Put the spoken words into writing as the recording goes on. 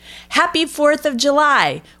Happy 4th of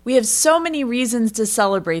July! We have so many reasons to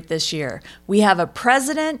celebrate this year. We have a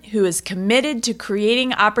president who is committed to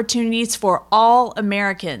creating opportunities for all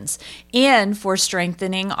Americans and for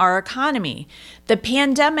strengthening our economy. The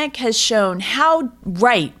pandemic has shown how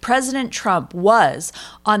right President Trump was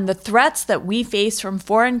on the threats that we face from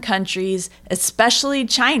foreign countries, especially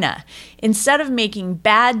China. Instead of making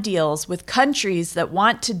bad deals with countries that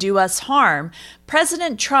want to do us harm,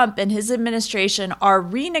 President Trump and his administration are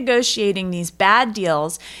renegotiating these bad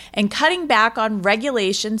deals and cutting back on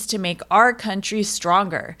regulations to make our country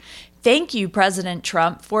stronger. Thank you, President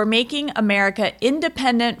Trump, for making America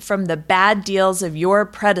independent from the bad deals of your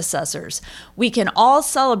predecessors. We can all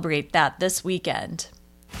celebrate that this weekend.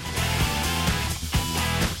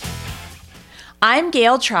 I'm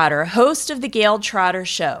Gail Trotter, host of The Gail Trotter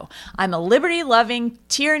Show. I'm a liberty-loving,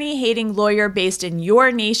 tyranny-hating lawyer based in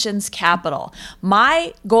your nation's capital.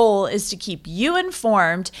 My goal is to keep you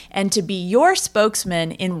informed and to be your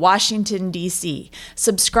spokesman in Washington, D.C.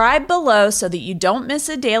 Subscribe below so that you don't miss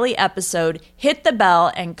a daily episode, hit the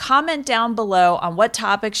bell, and comment down below on what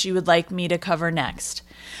topics you would like me to cover next.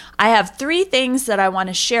 I have 3 things that I want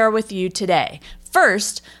to share with you today.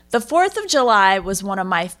 First, the 4th of July was one of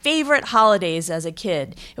my favorite holidays as a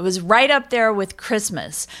kid. It was right up there with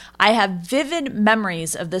Christmas. I have vivid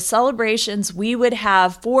memories of the celebrations we would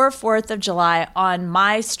have for 4th of July on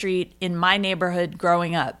my street in my neighborhood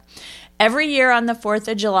growing up. Every year on the 4th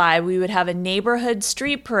of July, we would have a neighborhood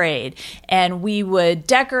street parade, and we would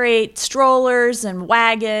decorate strollers and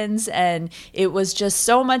wagons, and it was just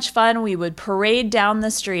so much fun. We would parade down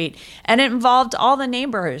the street, and it involved all the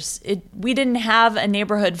neighbors. We didn't have a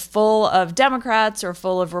neighborhood full of Democrats or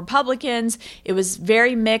full of Republicans. It was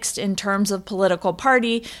very mixed in terms of political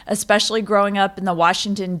party, especially growing up in the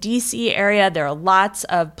Washington, D.C. area. There are lots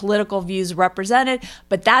of political views represented,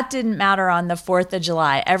 but that didn't matter on the 4th of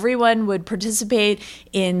July. Everyone would participate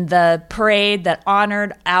in the parade that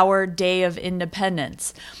honored our Day of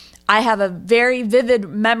Independence. I have a very vivid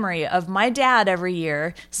memory of my dad every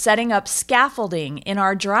year setting up scaffolding in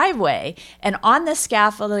our driveway, and on the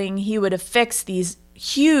scaffolding he would affix these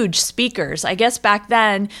huge speakers. I guess back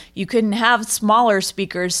then you couldn't have smaller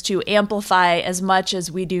speakers to amplify as much as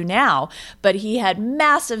we do now, but he had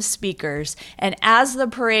massive speakers, and as the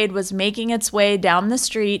parade was making its way down the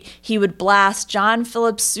street, he would blast John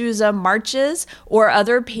Philip Sousa marches or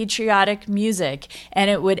other patriotic music, and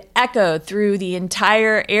it would echo through the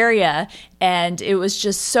entire area, and it was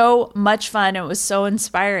just so much fun. It was so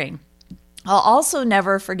inspiring. I'll also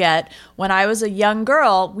never forget when I was a young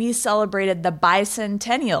girl, we celebrated the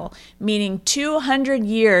bicentennial, meaning 200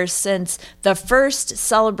 years since the first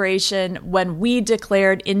celebration when we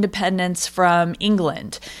declared independence from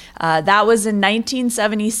England. That was in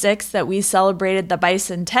 1976 that we celebrated the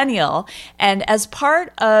bicentennial. And as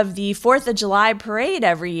part of the 4th of July parade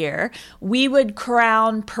every year, we would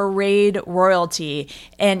crown parade royalty.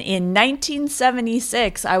 And in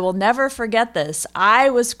 1976, I will never forget this, I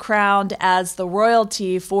was crowned as the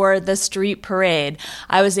royalty for the street parade.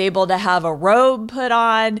 I was able to have a robe put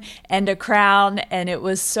on and a crown, and it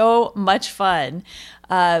was so much fun.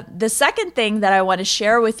 The second thing that I want to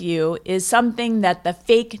share with you is something that the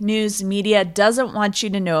fake news media doesn't want you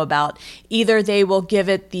to know about. Either they will give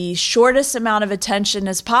it the shortest amount of attention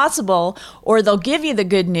as possible, or they'll give you the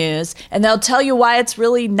good news and they'll tell you why it's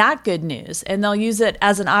really not good news. And they'll use it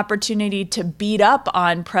as an opportunity to beat up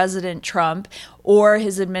on President Trump or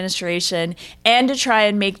his administration, and to try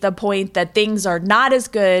and make the point that things are not as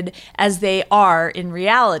good as they are in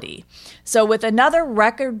reality. So with another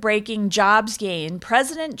record-breaking jobs gain,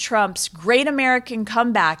 President Trump's Great American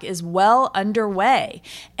Comeback is well underway,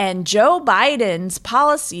 and Joe Biden's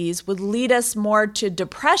policies would lead us more to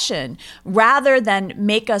depression rather than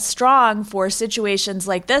make us strong for situations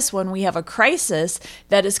like this when we have a crisis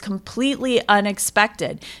that is completely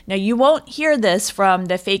unexpected. Now, you won't hear this from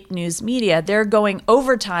the fake news media. They're going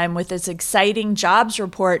overtime with this exciting jobs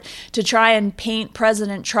report to try and paint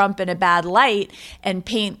President Trump in a bad light and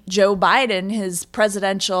paint Joe Biden, his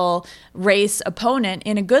presidential race opponent,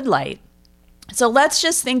 in a good light. So let's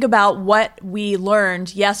just think about what we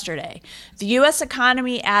learned yesterday. The U.S.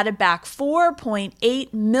 economy added back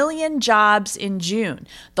 4.8 million jobs in June,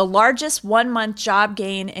 the largest one-month job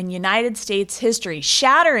gain in United States history,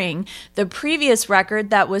 shattering the previous record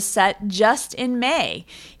that was set just in May.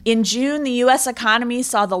 In June, the U.S. economy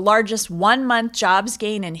saw the largest one-month jobs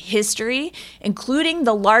gain in history, including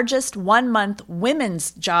the largest one-month women's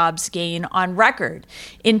jobs gain on record.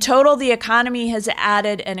 In total, the economy has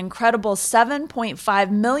added an incredible 7.5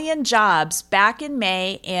 million jobs back in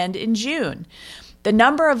May and in June. the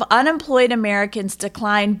number of unemployed Americans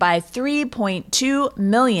declined by 3.2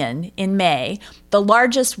 million in May, the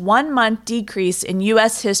largest one-month decrease in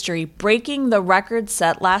U.S. history, breaking the record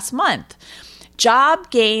set last month. Job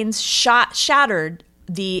gains shattered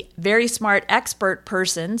the very smart expert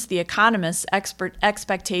persons, the economists' expert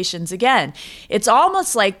expectations again. It's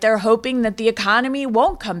almost like they're hoping that the economy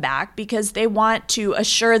won't come back because they want to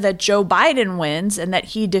assure that Joe Biden wins and that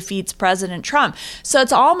he defeats President Trump. So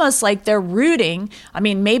it's almost like they're rooting. I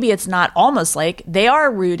mean, maybe it's not almost like they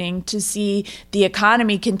are rooting to see the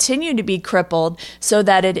economy continue to be crippled so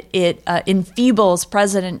that it enfeebles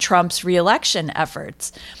President Trump's reelection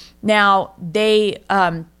efforts. Now, they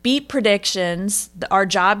beat predictions. Our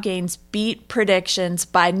job gains beat predictions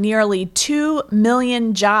by nearly 2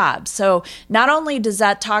 million jobs. So not only does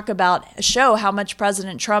that show how much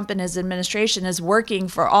President Trump and his administration is working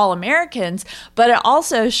for all Americans, but it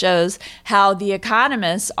also shows how the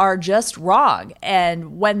economists are just wrong.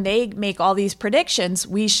 And when they make all these predictions,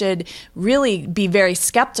 we should really be very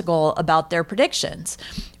skeptical about their predictions.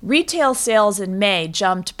 Retail sales in May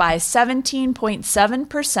jumped by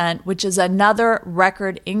 17.7%, which is another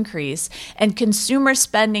record increase, and consumer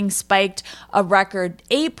spending spiked a record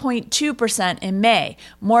 8.2% in May,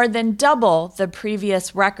 more than double the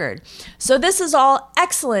previous record. So this is all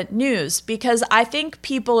excellent news because I think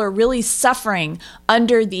people are really suffering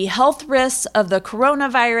under the health risks of the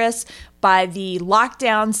coronavirus, by the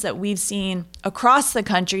lockdowns that we've seen across the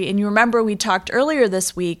country. And you remember we talked earlier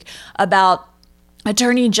this week about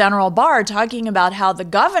Attorney General Barr talking about how the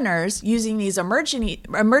governors using these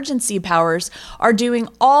emergency powers are doing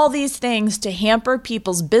all these things to hamper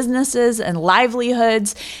people's businesses and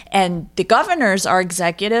livelihoods. And the governors are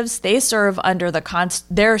executives. They serve under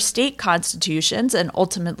their state constitutions and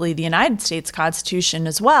ultimately the United States Constitution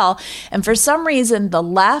as well. And for some reason, the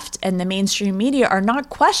left and the mainstream media are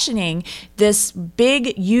not questioning this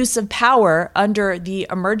big use of power under the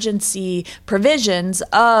emergency provisions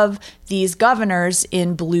of these governors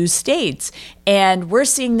in blue states. And we're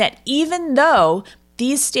seeing that even though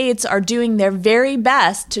these states are doing their very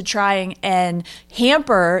best to try and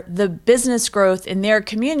hamper the business growth in their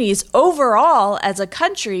communities, overall, as a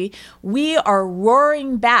country, we are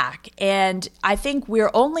roaring back. And I think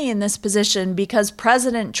we're only in this position because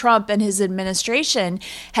President Trump and his administration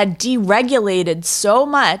had deregulated so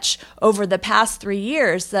much over the past 3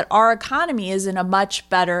 years that our economy is in a much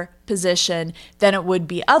better position than it would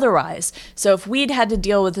be otherwise. So if we'd had to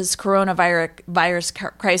deal with this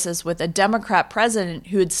coronavirus crisis with a Democrat president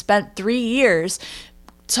who had spent 3 years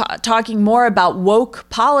talking more about woke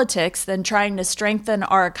politics than trying to strengthen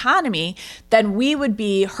our economy, then we would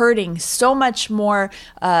be hurting so much more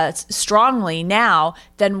strongly now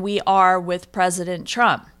than we are with President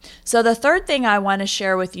Trump. So the third thing I want to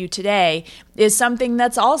share with you today is something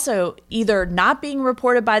that's also either not being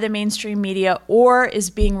reported by the mainstream media or is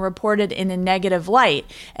being reported in a negative light.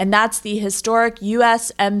 And that's the historic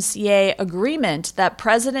USMCA agreement that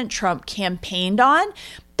President Trump campaigned on,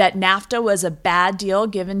 that NAFTA was a bad deal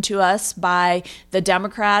given to us by the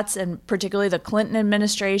Democrats and particularly the Clinton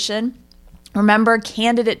administration. Remember,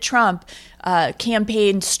 candidate Trump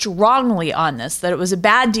campaigned strongly on this, that it was a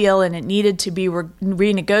bad deal and it needed to be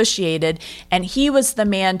renegotiated, and he was the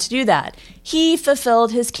man to do that. He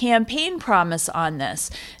fulfilled his campaign promise on this.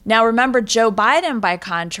 Now, remember, Joe Biden, by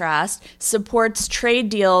contrast, supports trade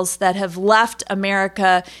deals that have left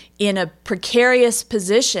America in a precarious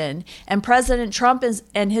position, and President Trump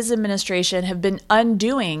and his administration have been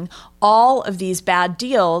undoing all of these bad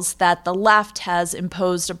deals that the left has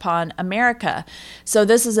imposed upon America. So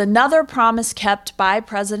this is another promise kept by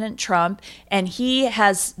President Trump, and he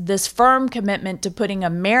has this firm commitment to putting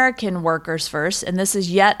American workers first, and this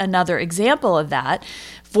is yet another example of that.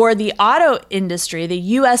 For the auto industry,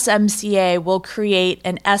 the USMCA will create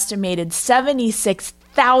an estimated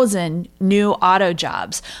 76,000 new auto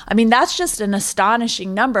jobs. I mean, that's just an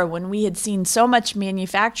astonishing number when we had seen so much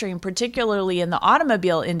manufacturing, particularly in the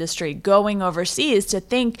automobile industry, going overseas. To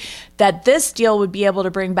think that this deal would be able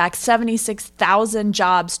to bring back 76,000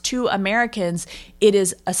 jobs to Americans, it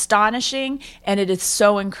is astonishing and it is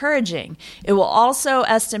so encouraging. It will also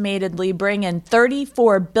estimatedly bring in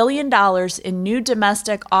 $34 billion in new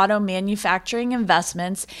domestic auto manufacturing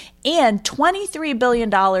investments and $23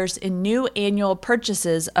 billion in new annual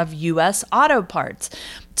purchases of U.S. auto parts.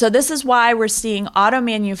 So this is why we're seeing auto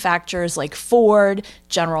manufacturers like Ford,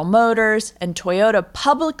 General Motors, and Toyota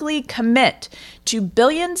publicly commit to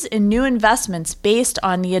billions in new investments based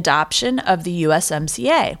on the adoption of the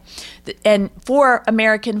USMCA. And for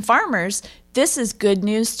American farmers, this is good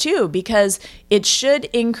news too, because it should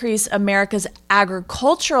increase America's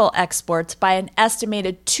agricultural exports by an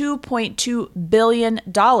estimated $2.2 billion.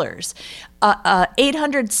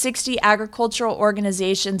 860 agricultural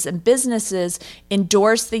organizations and businesses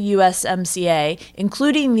endorse the USMCA,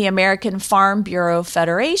 including the American Farm Bureau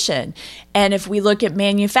Federation. And if we look at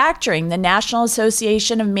manufacturing, the National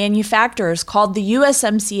Association of Manufacturers called the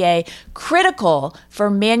USMCA critical for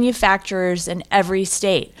manufacturers in every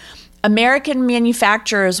state. American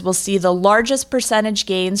manufacturers will see the largest percentage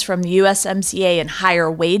gains from the USMCA in higher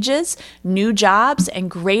wages, new jobs, and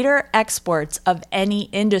greater exports of any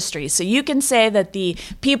industry. So you can say that the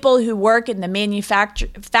people who work in the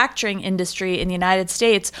manufacturing industry in the United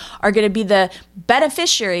States are going to be the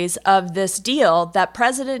beneficiaries of this deal that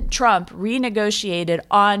President Trump renegotiated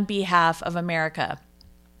on behalf of America.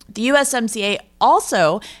 The USMCA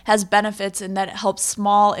also has benefits in that it helps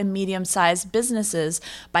small and medium-sized businesses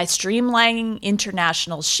by streamlining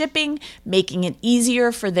international shipping, making it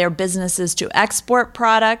easier for their businesses to export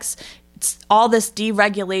products. It's all this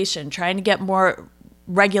deregulation, trying to get more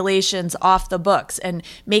regulations off the books and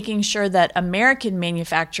making sure that American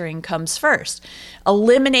manufacturing comes first.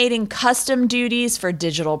 Eliminating custom duties for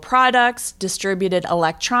digital products distributed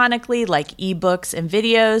electronically like ebooks and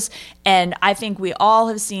videos. And I think we all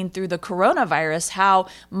have seen through the coronavirus how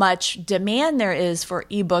much demand there is for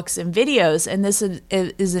ebooks and videos. And this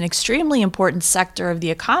is an extremely important sector of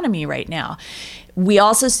the economy right now. We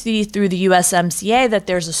also see through the USMCA that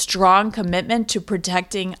there's a strong commitment to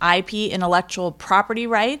protecting IP, intellectual property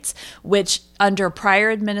rights, which under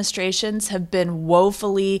prior administrations have been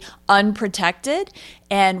woefully unprotected.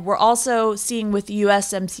 And we're also seeing with the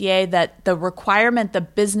USMCA that the requirement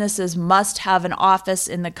that businesses must have an office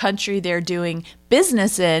in the country they're doing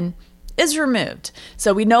business in is removed.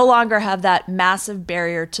 So we no longer have that massive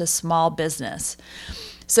barrier to small business.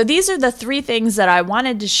 So these are the three things that I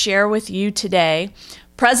wanted to share with you today.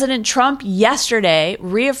 President Trump yesterday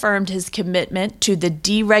reaffirmed his commitment to the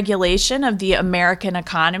deregulation of the American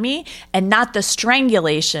economy and not the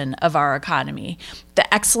strangulation of our economy.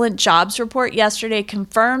 The excellent jobs report yesterday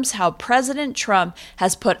confirms how President Trump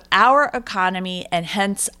has put our economy and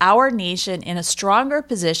hence our nation in a stronger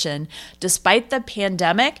position despite the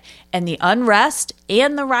pandemic and the unrest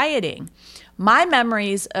and the rioting. My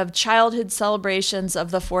memories of childhood celebrations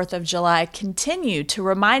of the 4th of July continue to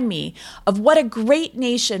remind me of what a great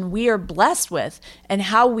nation we are blessed with and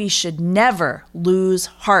how we should never lose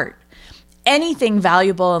heart. Anything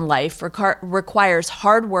valuable in life requires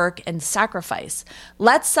hard work and sacrifice.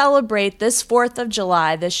 Let's celebrate this 4th of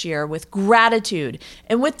July this year with gratitude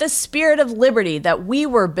and with the spirit of liberty that we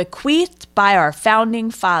were bequeathed by our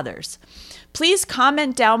founding fathers. Please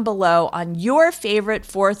comment down below on your favorite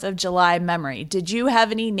 4th of July memory. Did you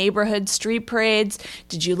have any neighborhood street parades?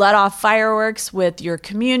 Did you let off fireworks with your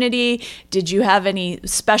community? Did you have any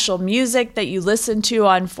special music that you listened to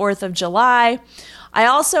on 4th of July? I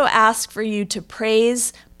also ask for you to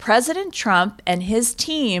praise President Trump and his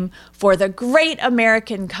team for the great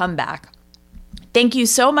American comeback. Thank you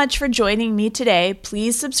so much for joining me today.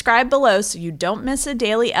 Please subscribe below so you don't miss a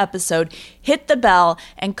daily episode. Hit the bell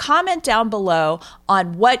and comment down below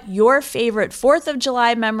on what your favorite 4th of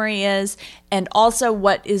July memory is and also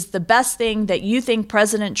what is the best thing that you think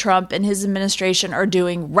President Trump and his administration are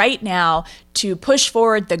doing right now to push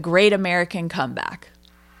forward the great American comeback.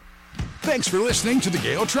 Thanks for listening to The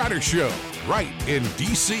Gail Trotter Show, right in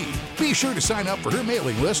D.C. Be sure to sign up for her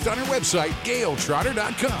mailing list on her website,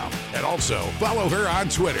 GailTrotter.com. And also follow her on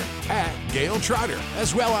Twitter, @GailTrotter,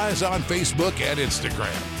 as well as on Facebook and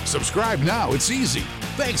Instagram. Subscribe now, it's easy.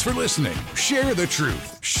 Thanks for listening. Share the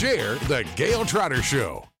truth. Share The Gail Trotter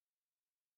Show.